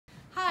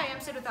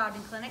Sid with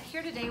Ogden Clinic,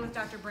 here today with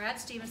Dr. Brad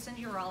Stevenson,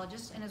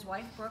 urologist, and his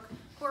wife Brooke,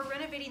 who are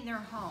renovating their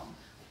home.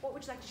 What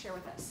would you like to share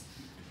with us?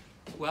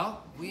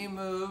 Well, we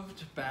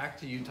moved back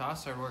to Utah,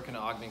 started working at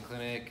Ogden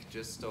Clinic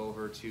just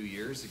over 2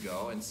 years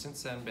ago, and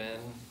since then been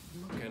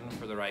looking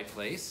for the right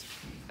place.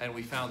 And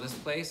we found this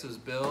place. It was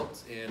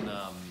built in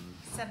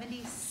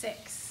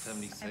 76, I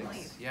believe.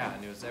 76. Yeah,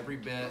 and it was every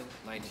bit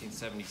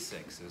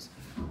 1976. It was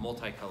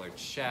multicolored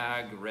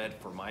shag, red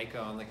Formica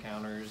on the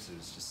counters. It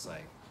was just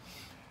like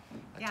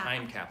a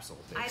time capsule.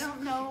 I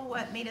don't know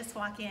what made us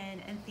walk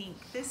in and think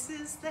this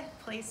is the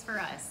place for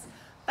us,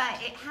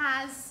 but it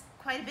has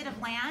quite a bit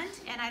of land,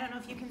 and I don't know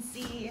if you can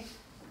see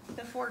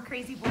the 4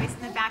 crazy boys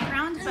in the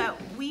background, but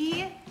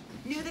we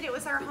knew that it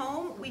was our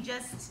home. We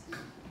just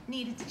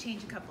needed to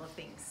change a couple of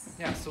things.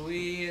 Yeah, so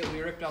we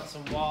ripped out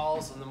some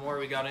walls, and the more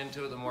we got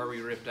into it, the more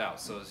we ripped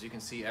out. So as you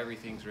can see,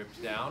 everything's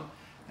ripped down,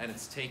 and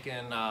it's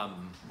taken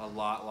a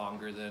lot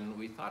longer than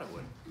we thought it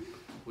would.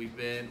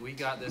 We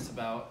got this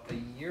about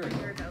a year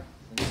ago.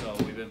 And so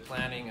we've been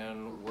planning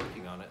and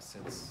working on it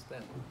since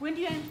then. When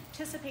do you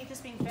anticipate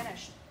this being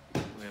finished?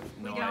 We have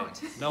We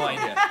don't. no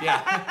idea.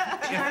 Yeah.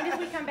 Do you mind if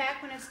we come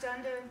back when it's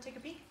done to take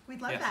a peek?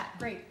 We'd love Yes. that.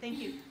 Great, thank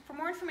you. For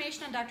more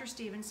information on Dr.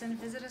 Stevenson,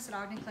 visit us at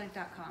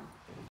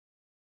ogdenclinic.com.